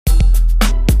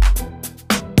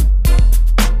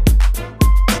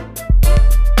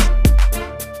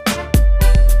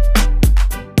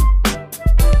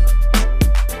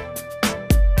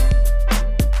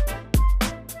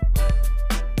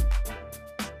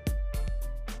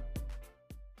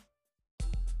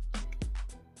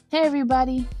Hey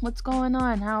everybody, what's going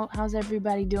on? How's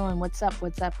everybody doing? What's up?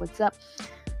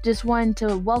 Just wanted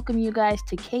to welcome you guys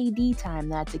to KDTime.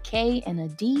 That's a K and a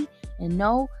D. And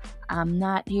no, I'm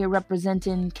not here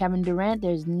representing Kevin Durant.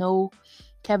 There's no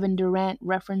Kevin Durant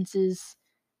references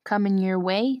coming your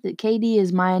way. The KD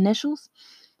is my initials.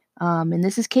 And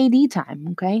this is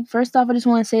KDTime, okay? First off, I just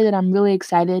want to say that I'm really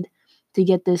excited to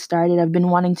get this started. I've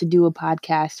been wanting to do a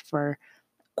podcast for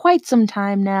quite some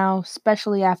time now,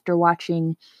 especially after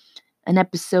watching an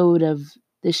episode of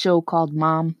the show called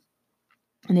Mom.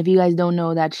 And if you guys don't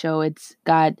know that show, it's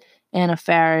got Anna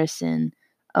Faris and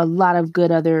a lot of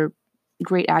good other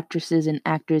great actresses and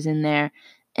actors in there.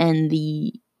 And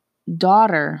the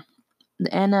daughter,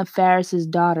 Anna Faris's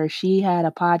daughter, she had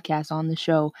a podcast on the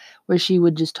show where she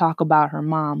would just talk about her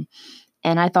mom.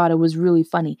 And I thought it was really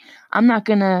funny. I'm not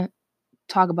going to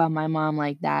talk about my mom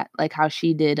like that, like how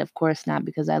she did. Of course not,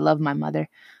 because I love my mother.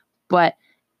 But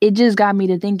it just got me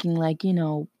to thinking, like,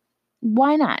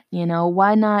 why not?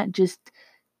 Why not just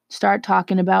start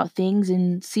talking about things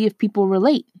and see if people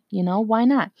relate? Why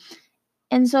not?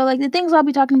 And so, like, the things I'll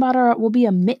be talking about will be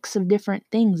a mix of different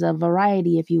things, a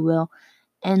variety, if you will.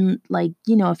 And, like,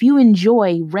 if you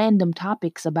enjoy random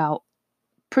topics about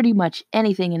pretty much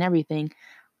anything and everything,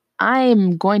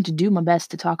 I'm going to do my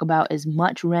best to talk about as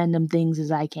much random things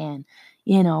as I can.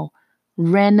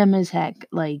 Random as heck.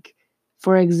 Like,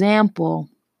 for example,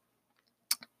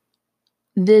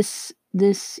 this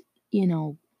you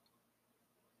know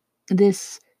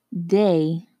this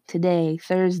day today,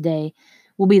 Thursday,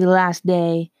 will be the last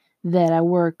day that I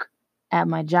work at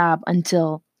my job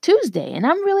until Tuesday, and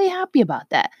I'm really happy about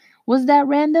that. Was that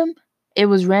random? It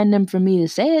was random for me to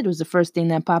say it. It was the first thing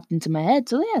that popped into my head,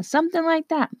 so yeah, something like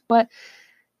that. But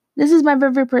this is my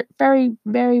very,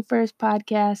 very first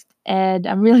podcast, and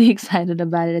I'm really excited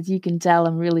about it. As you can tell,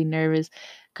 I'm really nervous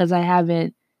because I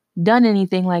haven't done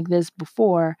anything like this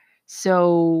before.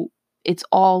 So it's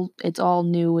all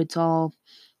new. It's all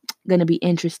gonna be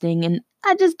interesting, and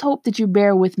I just hope that you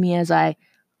bear with me as I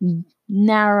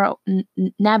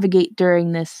navigate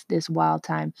during this wild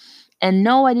time. And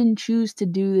no, I didn't choose to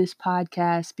do this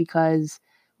podcast because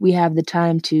we have the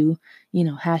time to,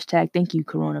 hashtag thank you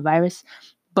coronavirus.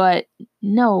 But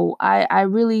no, I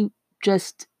really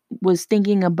just was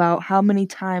thinking about how many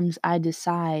times I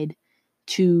decide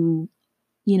to,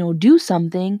 do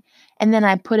something and then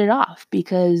I put it off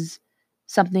because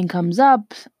something comes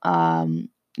up,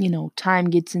 time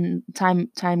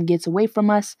gets away from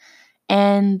us,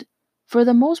 and for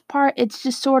the most part it's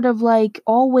just sort of like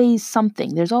always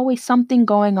something. There's always something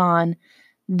going on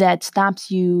that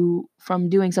stops you from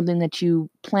doing something that you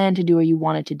plan to do or you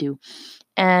wanted to do.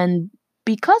 And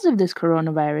because of this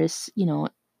coronavirus,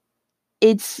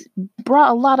 it's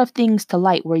brought a lot of things to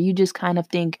light where you just kind of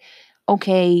think,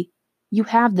 okay, you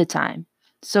have the time.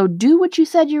 So do what you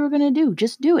said you were going to do.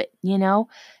 Just do it.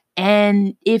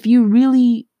 And if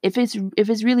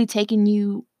it's really taking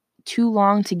you too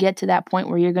long to get to that point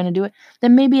where you're going to do it,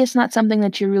 then maybe it's not something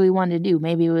that you really want to do.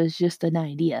 Maybe it was just an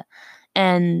idea.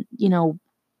 And,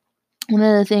 one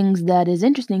of the things that is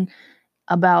interesting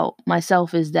about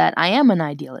myself is that I am an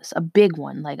idealist, a big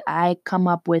one. Like, I come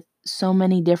up with so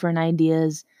many different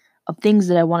ideas of things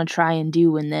that I want to try and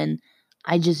do, and then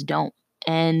I just don't.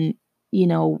 And,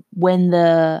 when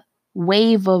the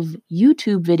wave of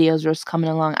YouTube videos was coming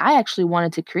along, I actually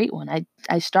wanted to create one.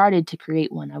 I started to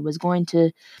create one. I was going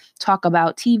to talk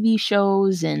about TV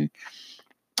shows and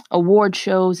award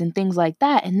shows and things like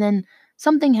that. And then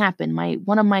something happened.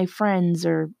 One of my friends,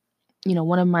 or,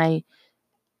 one of my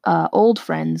old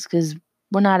friends, because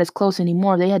we're not as close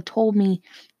anymore, they had told me,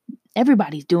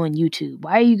 everybody's doing YouTube.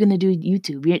 Why are you going to do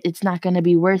YouTube? It's not going to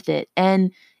be worth it.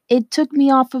 And it took me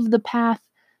off of the path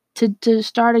to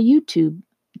start a YouTube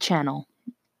channel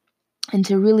and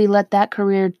to really let that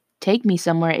career take me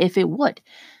somewhere if it would.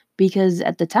 Because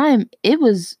at the time, it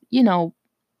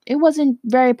wasn't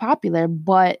very popular,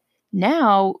 but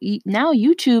now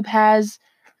YouTube has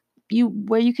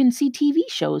where you can see TV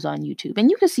shows on YouTube,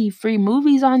 and you can see free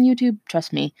movies on YouTube.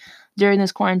 Trust me, during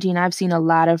this quarantine, I've seen a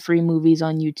lot of free movies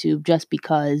on YouTube just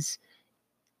because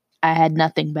I had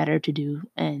nothing better to do,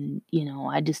 and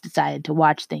I just decided to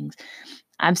watch things.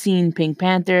 I've seen Pink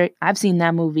Panther. I've seen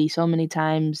that movie so many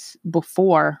times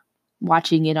before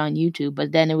watching it on YouTube,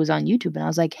 but then it was on YouTube, and I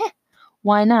was like, hey,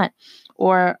 why not?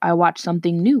 Or I watched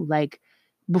something new, like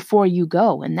Before You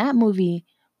Go, and that movie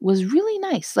was really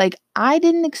nice. Like, I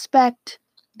didn't expect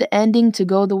the ending to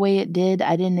go the way it did.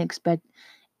 I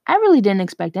really didn't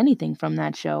expect anything from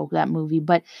that movie,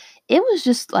 but it was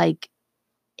just like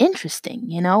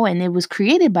interesting, and it was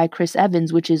created by Chris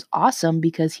Evans, which is awesome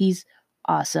because he's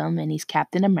awesome and he's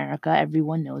Captain America.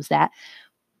 Everyone knows that.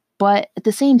 But at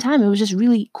the same time, it was just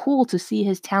really cool to see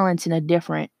his talents in a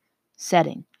different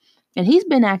setting. And he's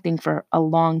been acting for a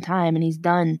long time, and he's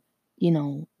done,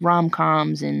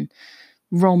 rom-coms and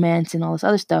romance and all this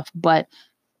other stuff. But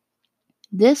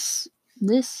this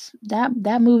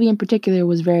that movie in particular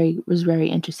was very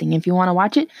interesting. If you want to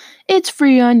watch it, it's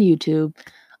free on YouTube.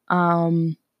 I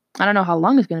don't know how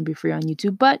long it's going to be free on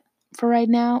YouTube, but for right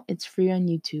now, it's free on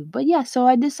YouTube. But yeah, so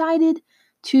I decided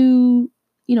to,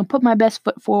 put my best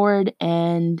foot forward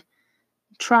and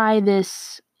try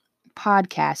this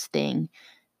podcast thing.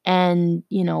 And,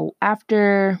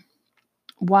 after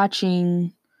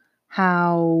watching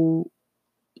how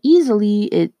easily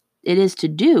it is to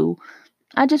do,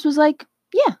 I just was like,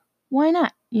 yeah, why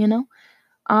not?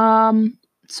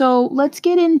 So let's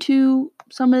get into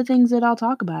some of the things that I'll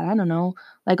talk about. I don't know.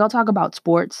 Like, I'll talk about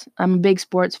sports. I'm a big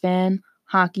sports fan.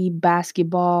 Hockey,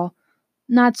 basketball,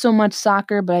 not so much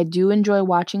soccer, but I do enjoy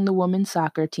watching the women's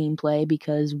soccer team play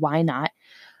because why not?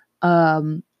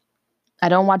 Um, I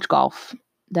don't watch golf.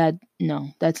 No,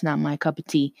 that's not my cup of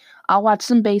tea. I'll watch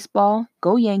some baseball,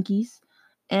 go Yankees,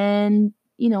 and,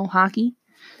 hockey.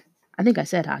 I think I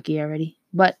said hockey already,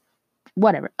 but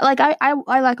whatever. Like I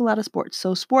like a lot of sports.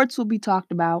 So sports will be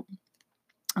talked about.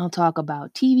 I'll talk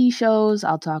about TV shows,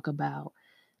 I'll talk about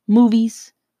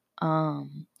movies,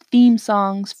 theme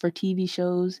songs for TV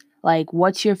shows. Like,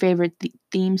 what's your favorite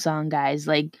theme song, guys?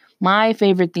 Like, my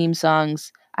favorite theme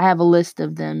songs, I have a list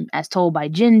of them. As Told by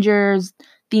Ginger's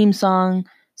theme song,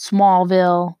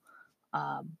 Smallville,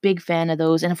 big fan of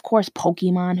those. And of course,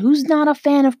 Pokemon. Who's not a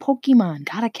fan of Pokemon?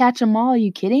 Gotta catch 'em all. Are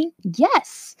you kidding?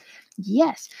 Yes.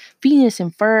 Yes. Phineas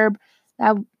and Ferb.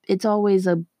 It's always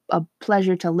a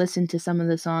pleasure to listen to some of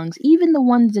the songs, even the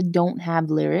ones that don't have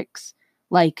lyrics,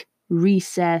 like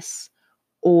Recess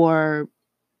or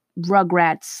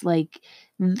Rugrats. Like,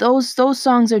 those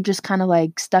songs are just kind of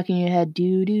like stuck in your head.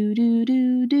 Do do do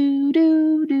do do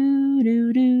do do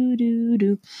do do do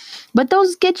do. But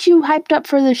those get you hyped up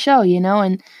for the show,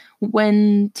 and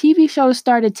when TV shows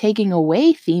started taking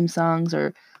away theme songs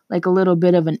or like a little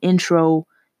bit of an intro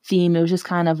theme, it was just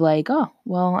kind of like, oh,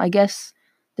 well, I guess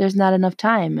there's not enough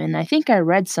time. And I think I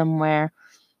read somewhere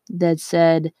that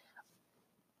said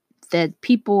that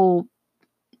people,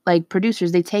 like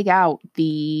producers, they take out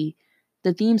the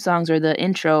theme songs or the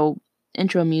intro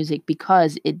music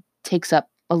because it takes up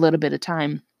a little bit of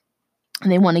time.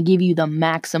 And they want to give you the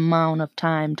max amount of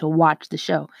time to watch the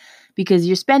show, because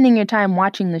you're spending your time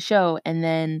watching the show and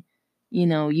then,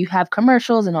 you have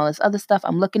commercials and all this other stuff.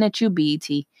 I'm looking at you, BET.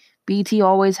 BET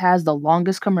always has the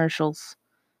longest commercials.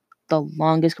 The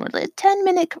longest commercial.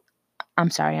 10-minute. I'm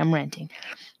sorry, I'm ranting.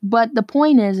 But the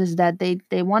point is that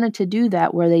they wanted to do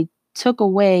that where they took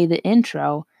away the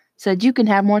intro so that you can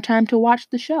have more time to watch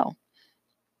the show.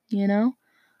 You know?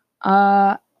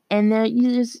 Uh, and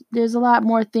there's a lot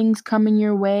more things coming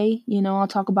your way. I'll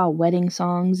talk about wedding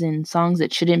songs and songs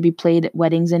that shouldn't be played at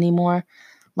weddings anymore,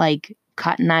 like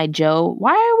Cotton Eye Joe.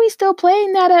 Why are we still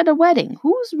playing that at a wedding?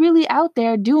 Who's really out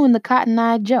there doing the Cotton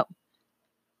Eye Joe?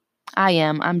 I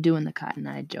am. I'm doing the Cotton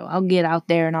Eye Joe. I'll get out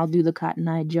there and I'll do the Cotton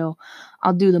Eye Joe.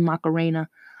 I'll do the Macarena.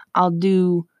 I'll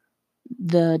do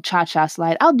the cha-cha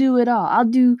slide. I'll do it all. I'll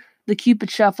do the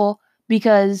Cupid shuffle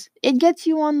because it gets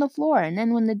you on the floor. And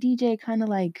then when the DJ kind of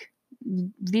like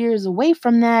veers away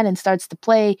from that and starts to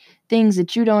play things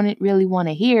that you don't really want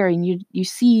to hear, and you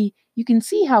can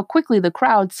see how quickly the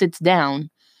crowd sits down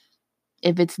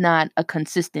if it's not a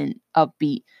consistent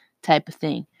upbeat type of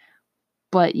thing.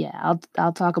 But yeah,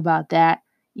 I'll talk about that,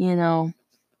 you know,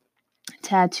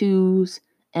 tattoos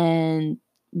and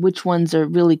which ones are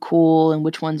really cool and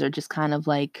which ones are just kind of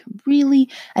like really.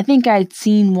 I think I'd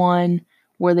seen one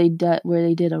where they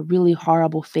did a really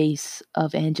horrible face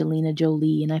of Angelina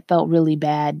Jolie, and I felt really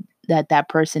bad that that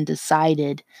person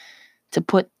decided to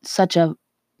put such a,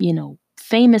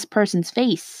 famous person's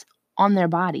face on their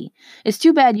body. It's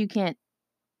too bad you can't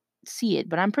see it,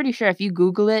 but I'm pretty sure if you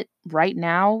Google it right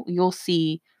now, you'll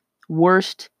see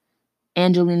worst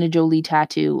Angelina Jolie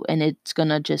tattoo, and it's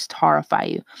gonna just horrify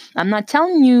you. I'm not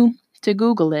telling you to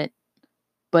Google it,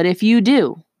 but if you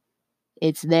do,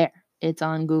 it's there. It's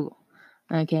on Google.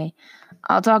 Okay.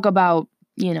 I'll talk about,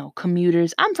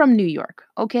 commuters. I'm from New York.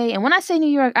 Okay. And when I say New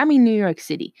York, I mean New York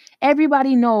City.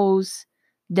 Everybody knows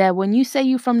that when you say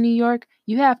you from New York,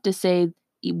 you have to say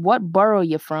what borough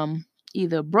you're from,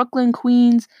 either Brooklyn,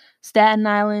 Queens, Staten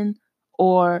Island,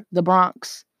 or the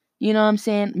Bronx. You know what I'm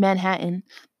saying? Manhattan.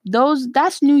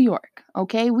 That's New York.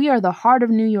 Okay. We are the heart of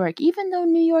New York. Even though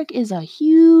New York is a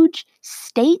huge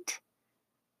state,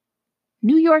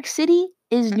 New York City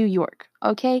is New York,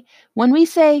 okay? When we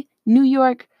say New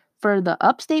York for the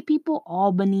upstate people,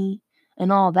 Albany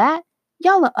and all that,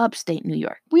 Y'all are upstate New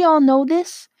York. We all know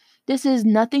this. This is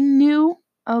nothing new,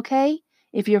 okay?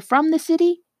 If you're from the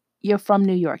city, you're from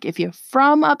New York. If you're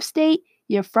from upstate,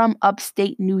 you're from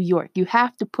upstate New York. You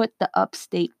have to put the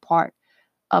upstate part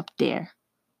up there,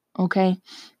 okay?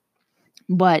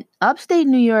 But upstate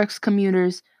New York's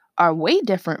commuters are way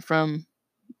different from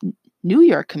New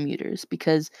York commuters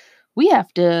because we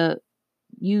have to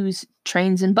use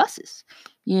trains and buses,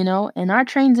 and our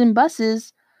trains and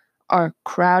buses are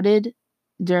crowded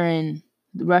during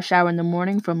the rush hour in the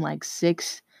morning from like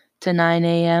 6 to 9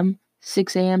 a.m.,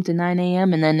 6 a.m. to 9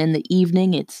 a.m. And then in the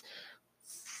evening, it's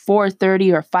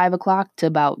 4:30 or 5 o'clock to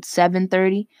about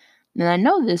 7:30. And I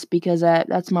know this because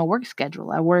that's my work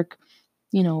schedule. I work,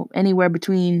 anywhere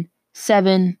between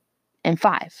 7 and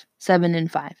 5, 7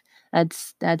 and 5.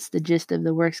 That's the gist of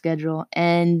the work schedule.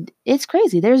 And it's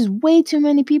crazy. There's way too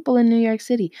many people in New York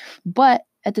City. But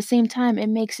at the same time, it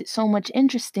makes it so much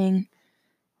interesting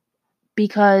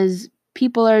because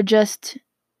people are just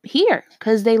here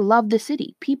because they love the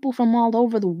city. People from all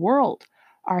over the world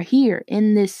are here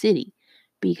in this city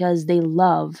because they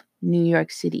love New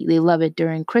York City. They love it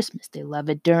during Christmas. They love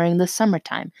it during the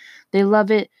summertime. They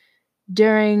love it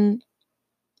during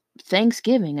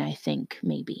Thanksgiving, I think,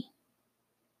 maybe.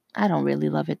 I don't really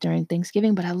love it during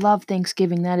Thanksgiving, but I love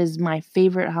Thanksgiving. That is my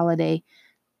favorite holiday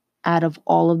out of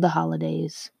all of the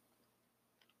holidays.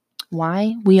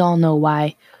 Why? We all know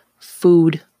why.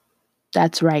 Food.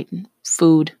 That's right.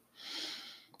 Food.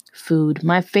 Food.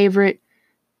 My favorite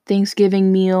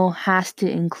Thanksgiving meal has to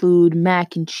include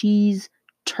mac and cheese,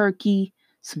 turkey,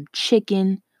 some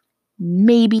chicken,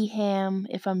 maybe ham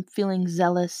if I'm feeling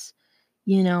zealous.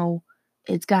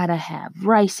 It's got to have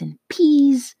rice and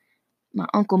peas. My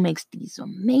uncle makes these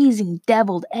amazing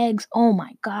deviled eggs. Oh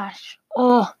my gosh.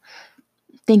 Oh,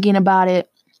 thinking about it.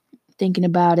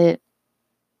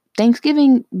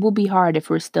 Thanksgiving will be hard if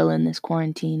we're still in this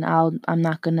quarantine. I'm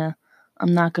not gonna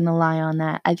lie on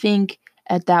that. I think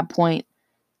at that point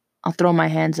I'll throw my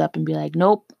hands up and be like,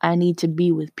 nope, I need to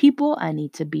be with people. I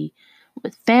need to be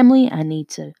with family. I need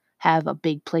to have a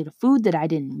big plate of food that I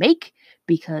didn't make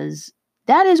because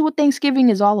that is what Thanksgiving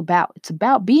is all about. It's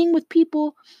about being with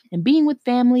people and being with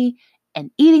family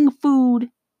and eating food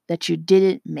that you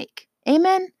didn't make.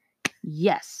 Amen?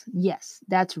 Yes,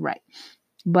 that's right.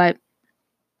 But,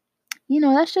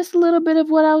 that's just a little bit of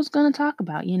what I was going to talk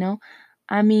about,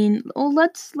 I mean, well,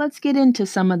 let's get into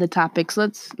some of the topics.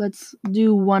 Let's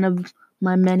do one of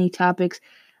my many topics.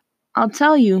 I'll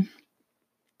tell you,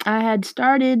 I had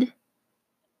started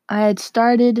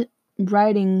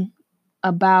writing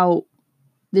about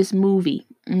this movie.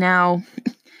 Now,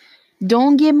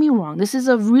 don't get me wrong. This is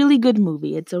a really good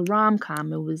movie. It's a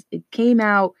rom-com. It came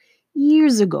out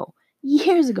years ago.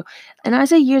 And I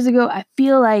say years ago, I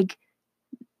feel like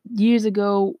years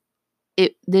ago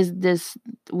this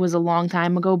was a long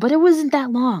time ago, but it wasn't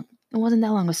that long. It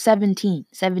was 17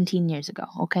 years ago,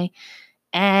 okay?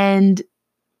 And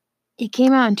it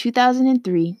came out in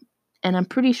 2003, and I'm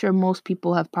pretty sure most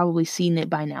people have probably seen it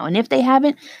by now. And if they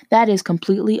haven't, that is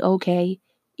completely okay.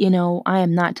 I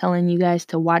am not telling you guys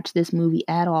to watch this movie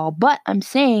at all, but I'm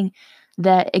saying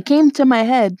that it came to my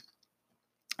head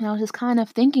and I was just kind of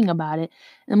thinking about it.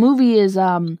 The movie is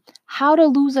How to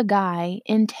Lose a Guy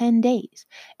in 10 Days.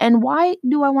 And why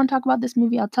do I want to talk about this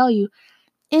movie? I'll tell you.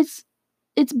 It's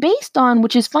based on,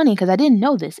 which is funny because I didn't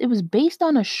know this. It was based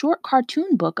on a short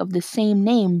cartoon book of the same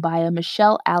name by a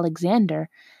Michelle Alexander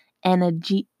and a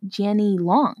Jenny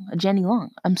Long.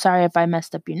 I'm sorry if I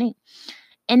messed up your name.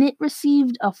 And it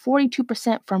received a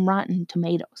 42% from Rotten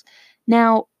Tomatoes.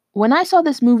 Now, when I saw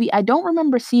this movie, I don't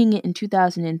remember seeing it in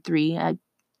 2003. I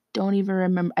don't even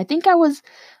remember. I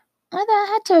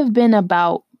had to have been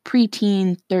about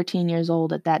preteen, 13 years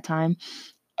old at that time.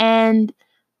 And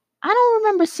I don't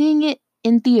remember seeing it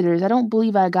in theaters. I don't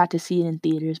believe I got to see it in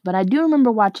theaters, but I do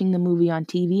remember watching the movie on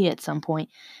TV at some point.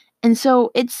 And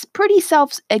so it's pretty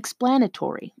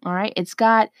self-explanatory, all right? It's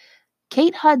got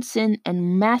Kate Hudson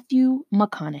and Matthew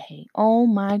McConaughey. Oh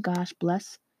my gosh,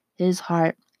 bless his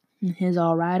heart. His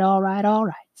all right.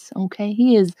 Okay,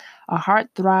 he is a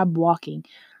heartthrob walking.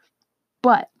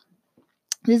 But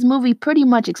this movie pretty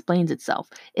much explains itself.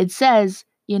 It says,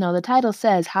 the title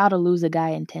says How to Lose a Guy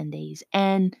in 10 Days.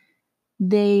 And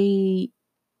they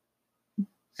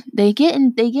get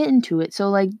into it. So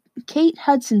like Kate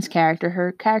Hudson's character,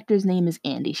 her character's name is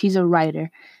Andy. She's a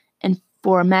writer and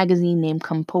for a magazine named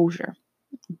Composure.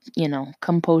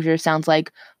 Composure sounds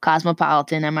like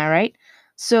Cosmopolitan, am I right?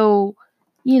 So,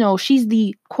 she's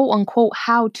the quote unquote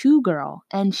how-to girl,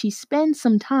 and she spends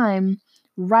some time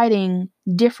writing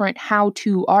different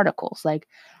how-to articles, like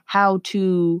how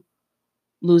to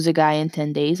lose a guy in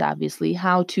 10 days, obviously,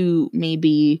 how to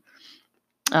maybe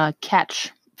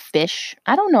catch fish.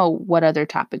 I don't know what other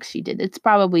topics she did. It's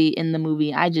probably in the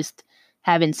movie. I just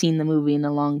haven't seen the movie in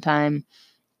a long time,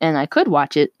 and I could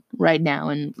watch it right now,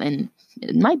 and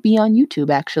it might be on YouTube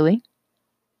actually.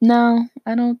 No,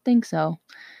 I don't think so.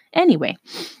 Anyway,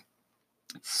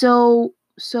 so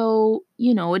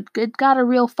it got a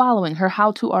real following. Her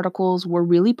how-to articles were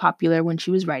really popular when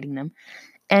she was writing them.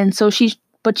 And so she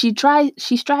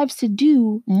strives to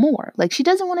do more. Like, she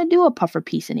doesn't want to do a puffer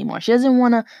piece anymore. She doesn't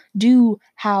want to do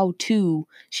how to.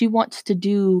 She wants to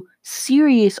do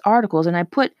serious articles, and I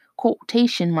put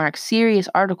quotation marks serious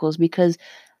articles because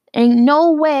ain't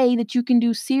no way that you can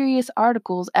do serious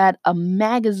articles at a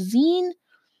magazine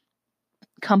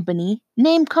company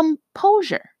named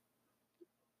Composure.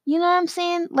 You know what I'm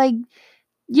saying? Like,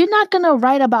 you're not going to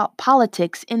write about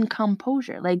politics in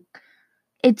Composure. Like,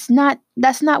 that's not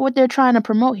what they're trying to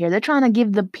promote here. They're trying to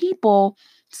give the people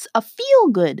a feel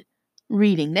good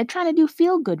reading. They're trying to do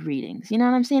feel good readings. You know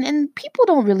what I'm saying? And people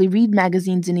don't really read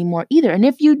magazines anymore either. And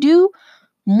if you do,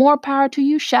 more power to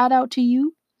you. Shout out to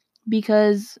you,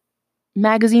 because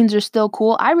magazines are still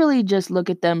cool. I really just look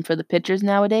at them for the pictures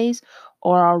nowadays,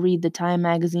 or I'll read the Time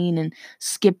magazine and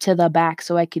skip to the back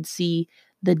so I could see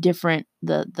the different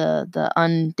the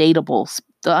undatables.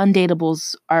 The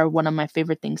undatables are one of my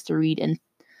favorite things to read, and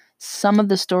some of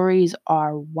the stories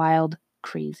are wild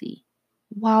crazy.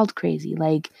 Wild crazy.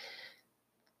 Like,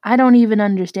 I don't even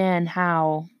understand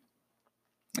how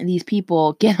these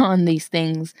people get on these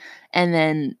things and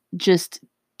then just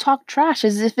talk trash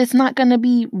as if it's not going to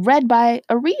be read by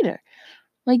a reader.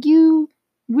 Like, you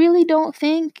really don't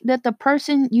think that the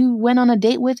person you went on a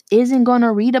date with isn't going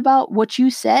to read about what you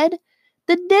said?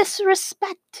 The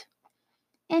disrespect.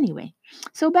 Anyway,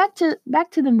 so back to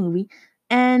the movie.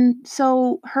 And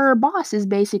so her boss is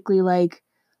basically like,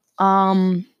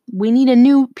 we need a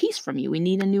new piece from you. We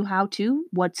need a new how to.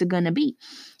 What's it going to be?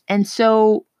 And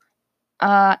so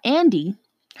Andy,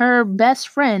 her best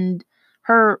friend,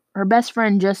 her best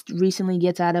friend just recently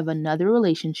gets out of another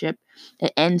relationship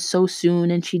that ends so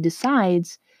soon, and she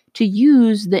decides to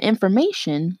use the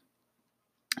information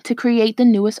to create the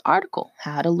newest article,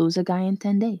 How to Lose a Guy in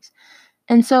 10 Days.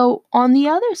 And so on the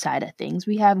other side of things,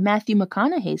 we have Matthew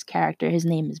McConaughey's character. His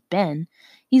name is Ben.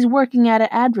 He's working at an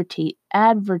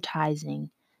advertising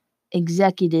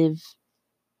executive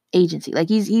agency. Like,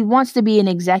 he wants to be an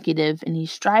executive, and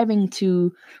he's striving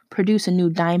to produce a new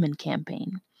diamond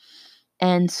campaign.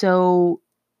 And so,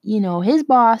 his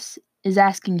boss is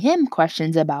asking him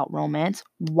questions about romance.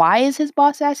 Why is his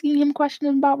boss asking him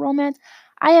questions about romance?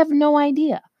 I have no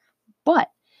idea. But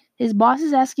his boss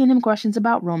is asking him questions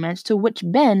about romance, to which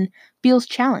Ben feels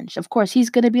challenged. Of course, he's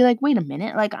going to be like, wait a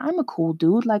minute, like, I'm a cool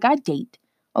dude, like, I date.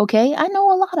 Okay, I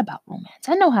know a lot about romance.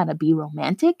 I know how to be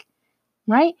romantic,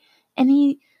 right? And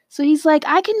he's like,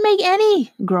 I can make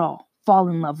any girl fall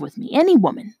in love with me, any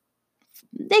woman.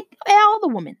 All the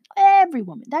women, every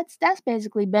woman. That's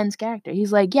basically Ben's character.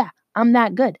 He's like, yeah, I'm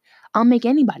that good. I'll make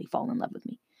anybody fall in love with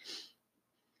me.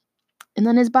 And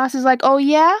then his boss is like, oh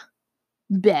yeah,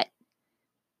 bet.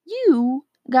 You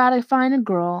gotta find a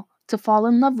girl to fall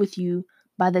in love with you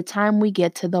by the time we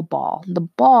get to the ball. The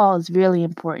ball is really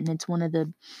important. It's one of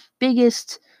the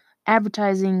biggest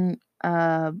advertising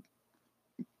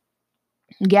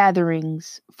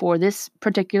gatherings for this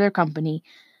particular company,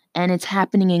 and it's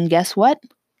happening in, guess what?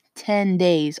 10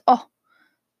 days. Oh,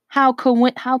 how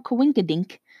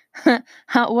coinkadink.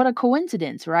 What a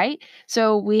coincidence, right?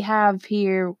 So we have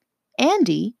here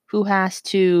Andy, who has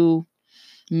to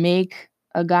make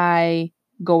a guy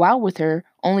go out with her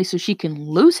only so she can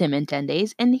lose him in 10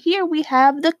 days. And here we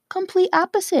have the complete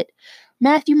opposite.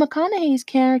 Matthew McConaughey's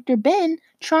character, Ben,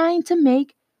 trying to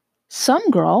make some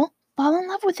girl fall in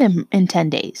love with him in 10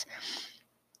 days.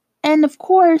 And of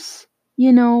course,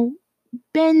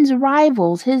 Ben's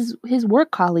rivals, his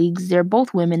work colleagues, they're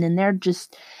both women, and they're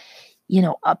just,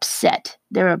 upset.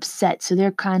 They're upset. So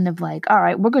they're kind of like, all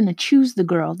right, we're going to choose the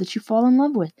girl that you fall in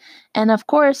love with. And of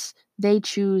course, they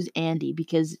choose Andy,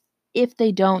 because if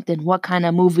they don't, then what kind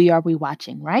of movie are we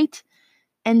watching, right?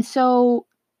 And so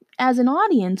as an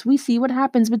audience, we see what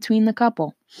happens between the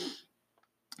couple.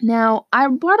 Now, I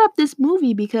brought up this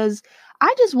movie because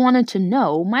I just wanted to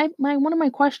know, my one of my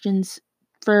questions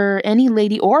for any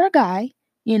lady or a guy,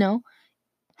 you know,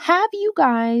 have you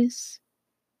guys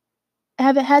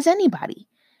has anybody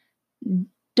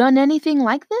done anything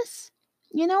like this?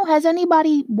 Has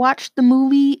anybody watched the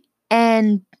movie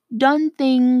and done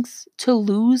things to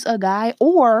lose a guy,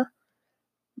 or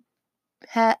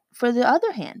for the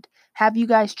other hand, Have you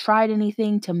guys tried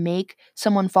anything to make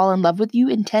someone fall in love with you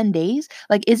in 10 days?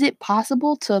 Like, is it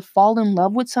possible to fall in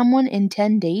love with someone in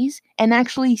 10 days and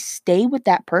actually stay with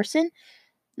that person?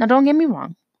 Now, don't get me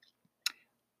wrong.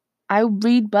 I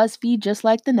read BuzzFeed just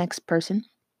like the next person.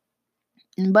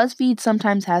 And BuzzFeed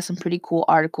sometimes has some pretty cool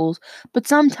articles, but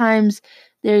sometimes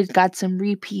there's got some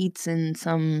repeats and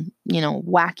some,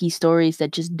 wacky stories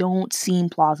that just don't seem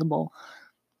plausible.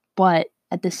 But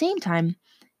at the same time,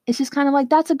 it's just kind of like,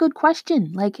 that's a good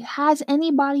question. Like, has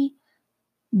anybody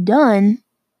done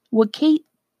what Kate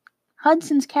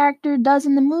Hudson's character does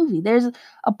in the movie? There's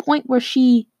a point where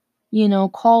she,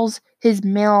 calls his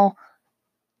male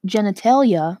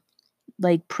genitalia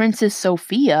like Princess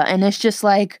Sophia, and it's just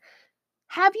like,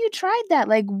 have you tried that?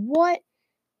 Like, what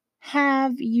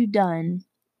have you done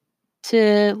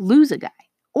to lose a guy?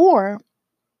 Or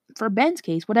for Ben's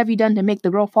case, what have you done to make the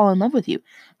girl fall in love with you?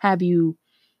 Have you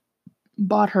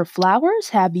bought her flowers?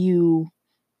 Have you,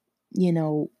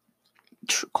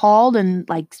 called and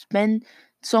like spend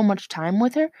so much time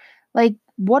with her? Like,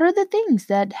 what are the things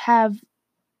that have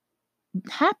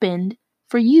happened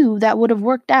for you that would have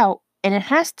worked out? And it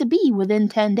has to be within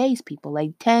 10 days, people,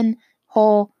 like 10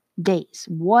 whole days.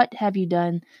 What have you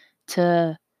done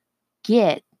to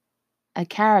get a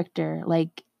character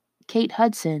like Kate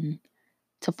Hudson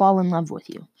to fall in love with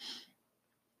you?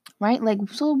 Right? Like,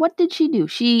 so what did she do?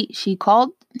 She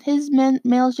called his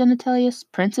male's genitalia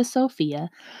Princess Sophia.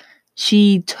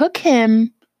 She took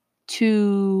him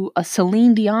to a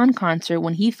Celine Dion concert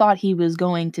when he thought he was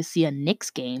going to see a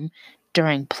Knicks game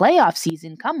during playoff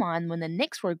season. Come on, when the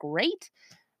Knicks were great.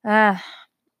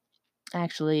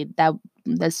 Actually,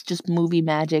 that's just movie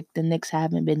magic. The Knicks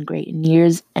haven't been great in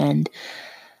years, and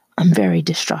I'm very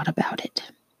distraught about it.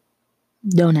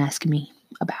 Don't ask me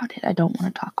about it. I don't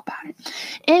want to talk about it.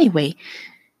 Anyway,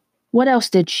 what else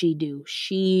did she do?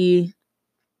 She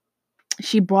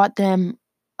brought them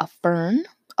a fern,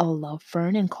 a love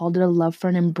fern, and called it a love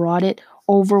fern and brought it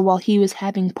over while he was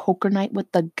having poker night with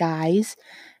the guys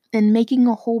and making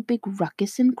a whole big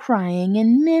ruckus and crying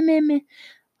and meh, meh, meh.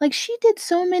 Like, she did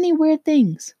so many weird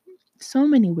things. So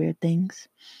many weird things.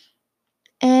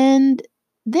 And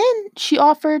then she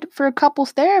offered for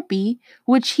couples therapy,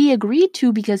 which he agreed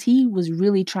to because he was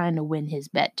really trying to win his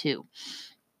bet too.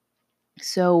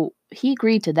 So he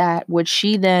agreed to that, which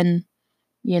she then,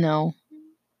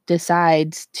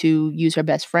 decides to use her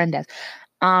best friend as.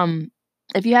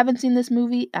 If you haven't seen this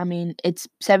movie, I mean, it's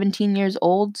 17 years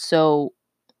old, so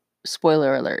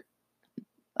spoiler alert.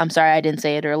 I'm sorry I didn't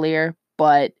say it earlier,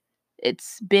 but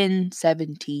it's been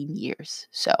 17 years.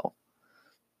 So,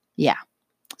 yeah.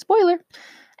 Spoiler.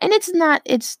 And it's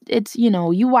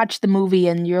you watch the movie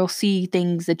and you'll see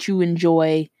things that you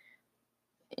enjoy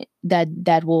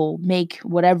that will make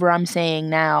whatever I'm saying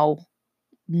now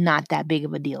not that big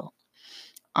of a deal.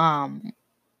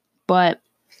 But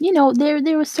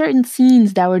there were certain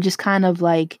scenes that were just kind of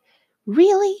like,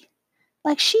 really?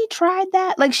 Like, she tried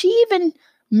that? Like, she even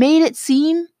made it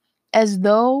seem as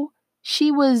though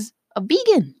she was a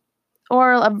vegan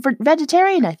or a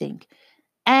vegetarian, I think.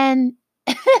 And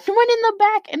went in the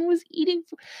back and was eating.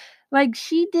 Like,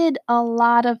 she did a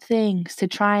lot of things to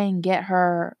try and get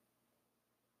her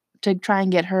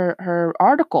her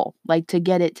article, like to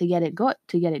get it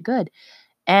good.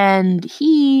 And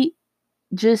he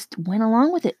just went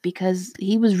along with it because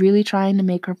he was really trying to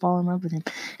make her fall in love with him.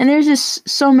 And there's just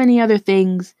so many other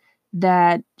things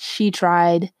that she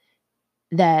tried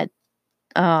that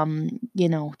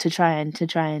to try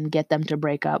and get them to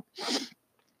break up,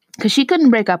 because she couldn't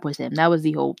break up with him. That was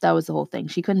the whole thing.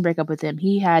 She couldn't break up with him.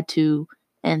 He had to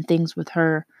end things with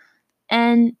her.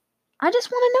 And I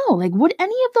just want to know, like, would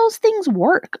any of those things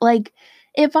work? Like,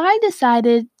 if I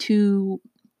decided to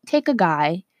take a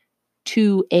guy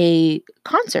to a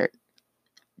concert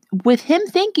with him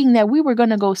thinking that we were going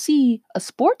to go see a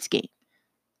sports game,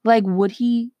 like, would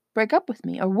he break up with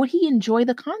me or would he enjoy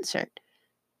the concert?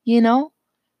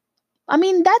 I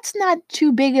mean, that's not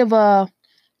too big of a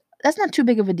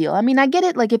deal. I mean, I get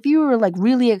it. Like, if you were like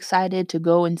really excited to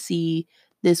go and see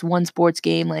this one sports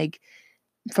game, like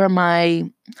for my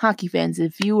hockey fans,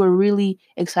 if you were really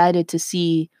excited to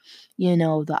see,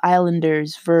 the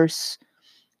Islanders versus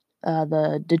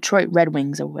the Detroit Red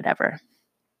Wings or whatever,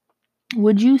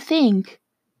 would you think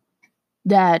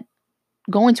that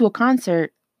going to a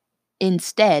concert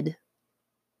instead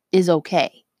is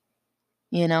okay?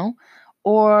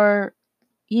 Or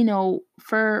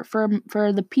for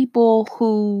the people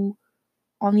who,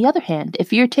 on the other hand,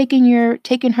 if you're taking her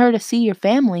to see your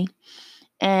family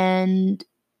and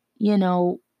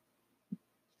you're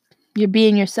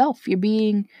being yourself, you're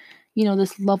being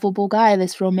this lovable guy,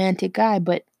 this romantic guy,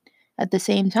 but at the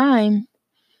same time,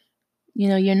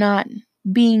 you're not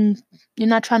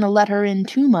trying to let her in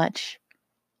too much.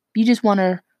 You just want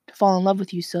her to fall in love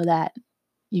with you so that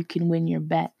you can win your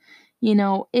bet.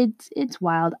 It's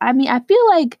wild. I mean, I feel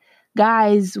like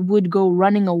guys would go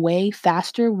running away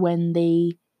faster when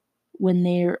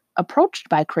they're approached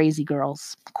by crazy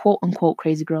girls, quote unquote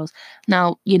crazy girls.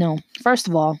 Now, first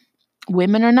of all,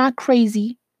 women are not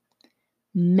crazy.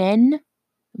 Men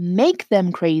make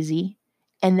them crazy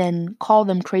and then call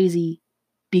them crazy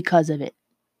because of it.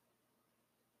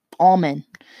 All men.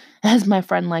 As my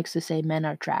friend likes to say, men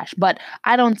are trash. But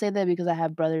I don't say that because I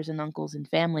have brothers and uncles and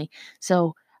family.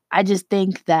 So I just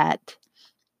think that,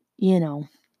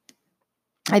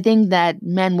 I think that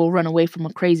men will run away from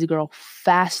a crazy girl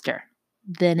faster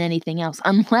than anything else.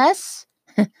 Unless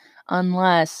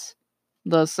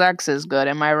the sex is good.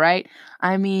 Am I right?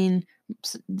 I mean,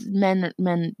 men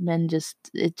just,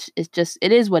 it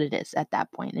is what it is at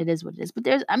that point. It is what it is. But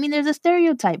there's a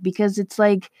stereotype because it's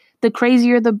like the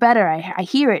crazier the better. I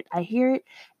hear it.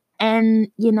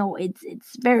 And,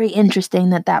 it's very interesting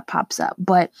that pops up.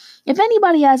 But if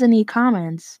anybody has any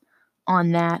comments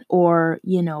on that, or,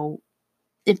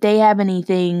 if they have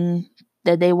anything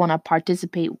that they want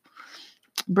to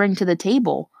bring to the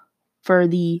table for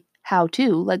the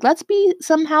how-to, like, let's be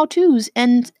some how-tos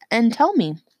and tell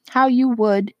me how you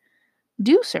would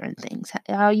do certain things,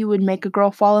 how you would make a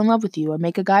girl fall in love with you or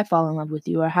make a guy fall in love with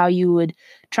you, or how you would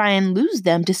try and lose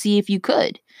them to see if you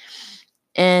could.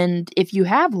 And if you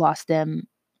have lost them,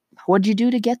 what'd you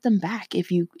do to get them back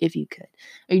if you could?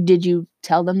 Or did you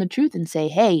tell them the truth and say,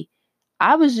 hey,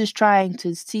 I was just trying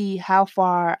to see how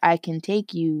far I can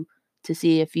take you to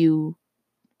see if you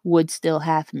would still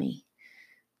have me?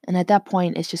 And at that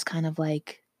point, it's just kind of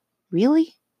like,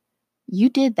 really? You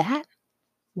did that?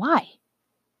 Why?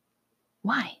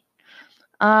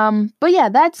 But yeah,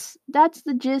 that's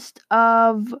the gist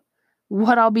of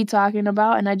what I'll be talking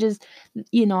about. And I just,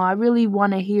 I really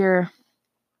want to hear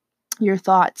your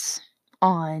thoughts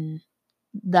on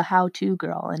the how-to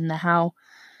girl and the how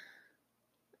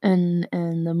and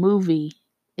the movie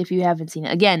if you haven't seen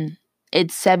it. Again,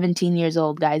 it's 17 years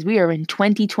old, guys. We are in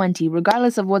 2020.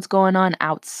 Regardless of what's going on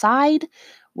outside,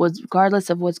 regardless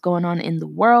of what's going on in the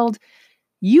world,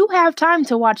 you have time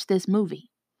to watch this movie.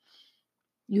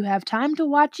 You have time to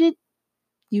watch it.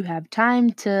 You have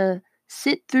time to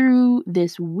sit through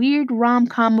this weird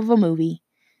rom-com of a movie.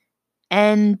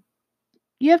 And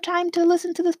you have time to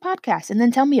listen to this podcast and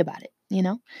then tell me about it,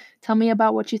 Tell me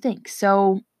about what you think.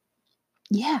 So,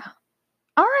 yeah.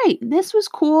 All right, this was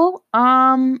cool.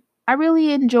 I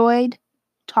really enjoyed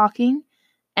talking,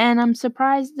 and I'm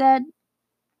surprised that,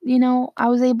 I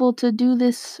was able to do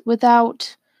this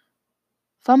without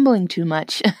fumbling too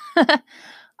much.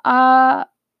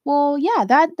 Well,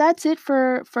 yeah, that's it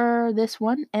for this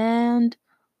one, and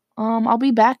I'll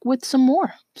be back with some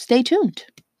more. Stay tuned.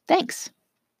 Thanks.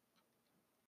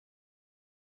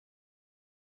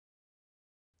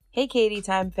 Hey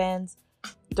KDTime fans,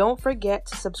 don't forget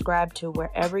to subscribe to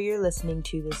wherever you're listening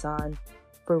to this on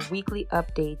for weekly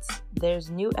updates. There's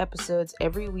new episodes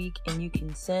every week, and you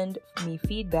can send me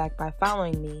feedback by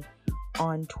following me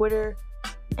on Twitter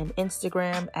and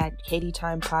Instagram at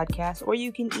KDTime Podcast, or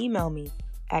you can email me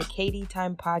at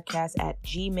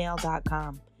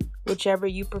kdtimepodcast@gmail.com. Whichever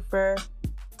you prefer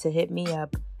to hit me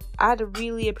up. I'd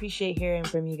really appreciate hearing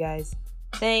from you guys.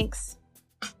 Thanks.